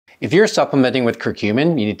If you're supplementing with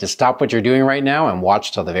curcumin, you need to stop what you're doing right now and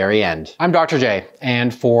watch till the very end. I'm Dr. J,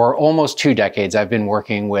 and for almost 2 decades, I've been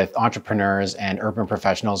working with entrepreneurs and urban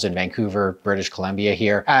professionals in Vancouver, British Columbia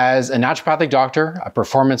here. As a naturopathic doctor, a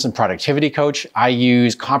performance and productivity coach, I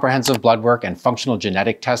use comprehensive blood work and functional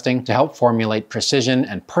genetic testing to help formulate precision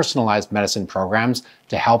and personalized medicine programs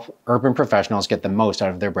to help urban professionals get the most out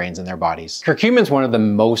of their brains and their bodies. Curcumin is one of the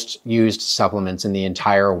most used supplements in the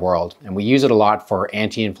entire world, and we use it a lot for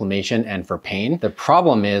anti-inflammation and for pain. The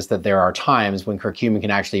problem is that there are times when curcumin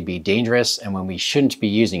can actually be dangerous and when we shouldn't be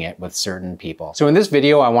using it with certain people. So in this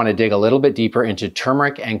video, I want to dig a little bit deeper into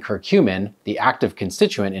turmeric and curcumin, the active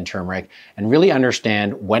constituent in turmeric, and really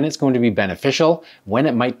understand when it's going to be beneficial, when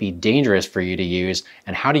it might be dangerous for you to use,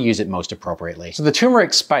 and how to use it most appropriately. So the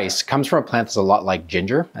turmeric spice comes from a plant that's a lot like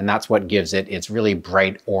ginger, and that's what gives it its really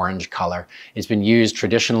bright orange color. It's been used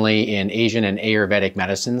traditionally in Asian and Ayurvedic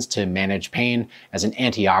medicines to manage pain as an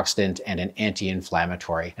antioxidant and an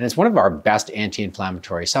anti-inflammatory. And it's one of our best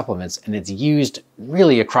anti-inflammatory supplements, and it's used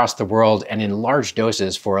really across the world and in large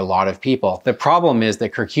doses for a lot of people. The problem is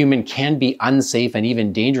that curcumin can be unsafe and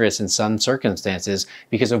even dangerous in some circumstances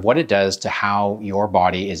because of what it does to how your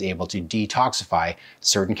body is able to detoxify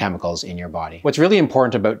certain chemicals in your body. What's really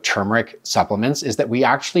important about turmeric supplements is that we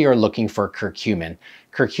actually are looking for curcumin.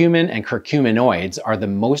 Curcumin and curcuminoids are the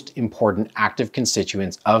most important active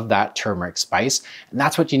constituents of that turmeric spice, and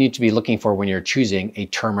that's what you need to be looking for when you're choosing a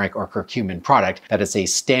turmeric or curcumin product, that it's a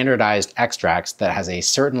standardized extract that has a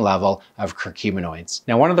certain level of curcuminoids.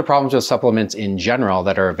 Now, one of the problems with supplements in general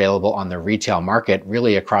that are available on the retail market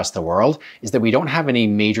really across the world is that we don't have any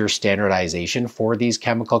major standardization for these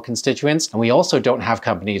chemical constituents, and we also don't have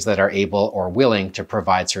companies that are able or willing to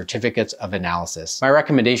provide certificates of analysis. My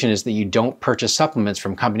recommendation is that you don't purchase supplements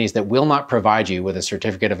from companies that will not provide you with a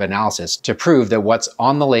certificate of analysis to prove that what's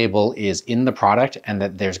on the label is in the product and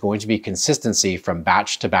that there's going to be consistency from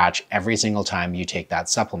batch to batch every single time you take that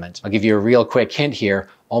supplement. I'll give you a real quick hint here.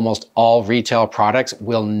 Almost all retail products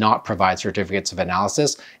will not provide certificates of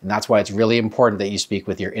analysis, and that's why it's really important that you speak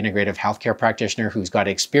with your integrative healthcare practitioner who's got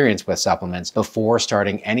experience with supplements before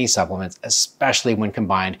starting any supplements, especially when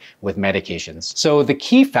combined with medications. So the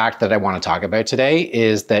key fact that I want to talk about today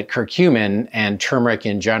is that curcumin and turmeric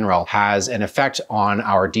in general has an effect on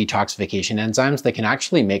our detoxification enzymes that can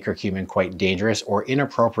actually make curcumin quite dangerous or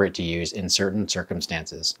inappropriate to use in certain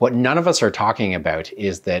circumstances. What none of us are talking about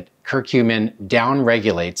is that curcumin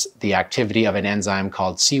downregulates the activity of an enzyme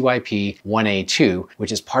called CYP1A2,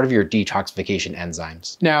 which is part of your detoxification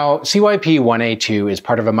enzymes. Now, CYP1A2 is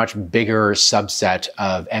part of a much bigger subset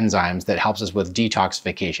of enzymes that helps us with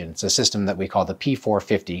detoxification. It's a system that we call the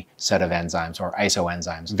P450 set of enzymes, or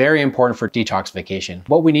isoenzymes. Very important for detoxification.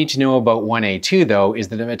 What we need to know about 1A2, though, is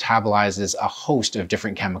that it metabolizes a host of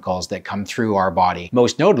different chemicals that come through our body,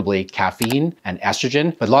 most notably caffeine and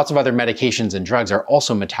estrogen, but lots of other medications and drugs are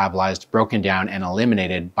also metabolized, broken down, and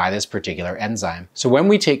eliminated by this particular enzyme. So when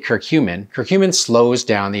we take curcumin slows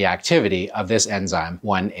down the activity of this enzyme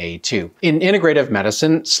 1A2. In integrative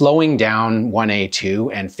medicine, slowing down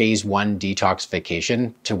 1A2 and phase 1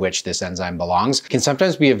 detoxification, to which this enzyme belongs, can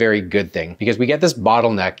sometimes be a very good thing because we get this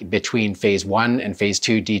bottleneck between phase 1 and phase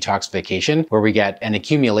 2 detoxification where we get an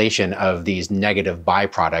accumulation of these negative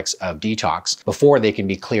byproducts of detox before they can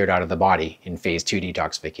be cleared out of the body in phase 2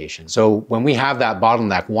 detoxification. So when we have that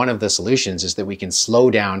bottleneck, one of the solutions is that we can slow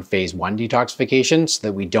down phase 1 detoxification so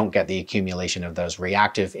that we don't get the accumulation of those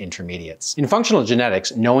reactive intermediates. In functional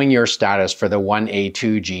genetics, knowing your status for the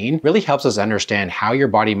 1A2 gene really helps us understand how your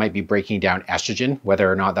body might be breaking down estrogen,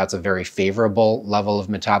 whether or not that's a very favorable level of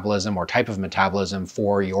metabolism or type of metabolism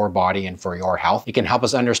for your body and for your health. It can help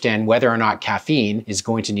us understand whether or not caffeine is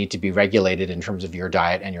going to need to be regulated in terms of your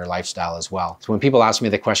diet and your lifestyle as well. So when people ask me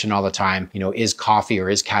the question all the time, is coffee or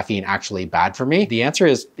is caffeine actually bad for me? The answer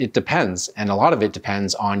is it depends, and a lot of it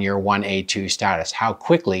depends on your 1A2 status, how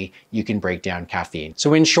quickly you can break down caffeine.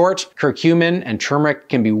 So in short, curcumin and turmeric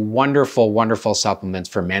can be wonderful, wonderful supplements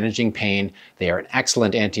for managing pain. They are an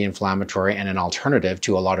excellent anti-inflammatory and an alternative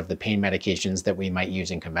to a lot of the pain medications that we might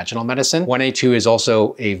use in conventional medicine. 1A2 is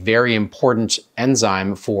also a very important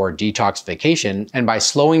enzyme for detoxification, and by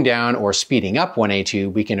slowing down or speeding up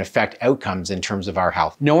 1A2, we can affect outcomes in terms of our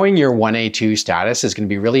health. Knowing your 1A2 status is going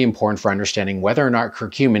to be really important for understanding whether or not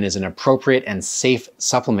curcumin is an appropriate and safe safe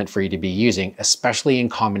supplement for you to be using, especially in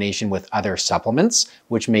combination with other supplements,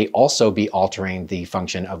 which may also be altering the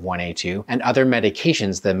function of 1A2, and other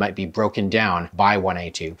medications that might be broken down by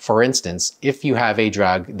 1A2. For instance, if you have a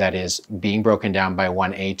drug that is being broken down by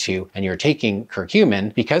 1A2 and you're taking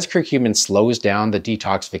curcumin, because curcumin slows down the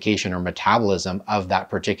detoxification or metabolism of that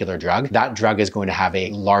particular drug, that drug is going to have a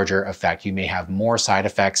larger effect. You may have more side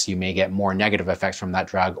effects, you may get more negative effects from that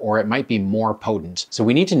drug, or it might be more potent. So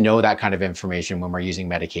we need to know that kind of information when we're using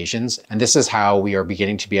medications. And this is how we are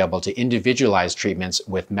beginning to be able to individualize treatments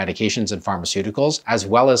with medications and pharmaceuticals, as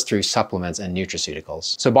well as through supplements and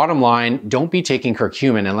nutraceuticals. So bottom line, don't be taking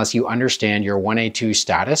curcumin unless you understand your 1A2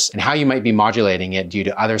 status and how you might be modulating it due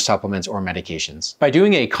to other supplements or medications. By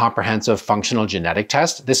doing a comprehensive functional genetic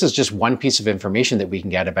test, this is just one piece of information that we can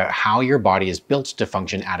get about how your body is built to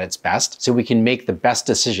function at its best, so we can make the best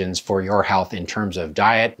decisions for your health in terms of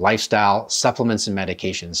diet, lifestyle, supplements, and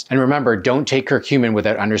medications. And remember, don't take curcumin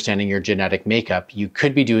without understanding your genetic makeup. You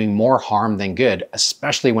could be doing more harm than good,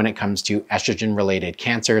 especially when it comes to estrogen-related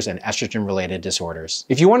cancers and estrogen-related disorders.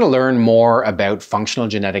 If you want to learn more about functional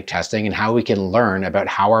genetic testing and how we can learn about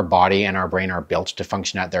how our body and our brain are built to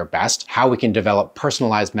function at their best, how we can develop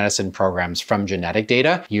personalized medicine programs from genetic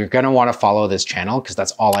data, you're going to want to follow this channel because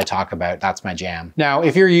that's all I talk about. That's my jam. Now,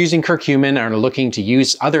 if you're using curcumin and are looking to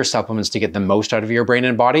use other supplements to get the most out of your brain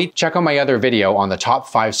and body, check out my other video on the top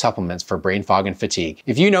 5 supplements for brain fog and fatigue.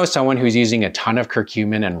 If you know someone who's using a ton of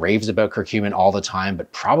curcumin and raves about curcumin all the time,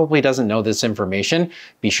 but probably doesn't know this information,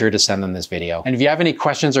 be sure to send them this video. And if you have any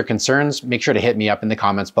questions or concerns, make sure to hit me up in the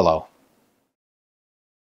comments below.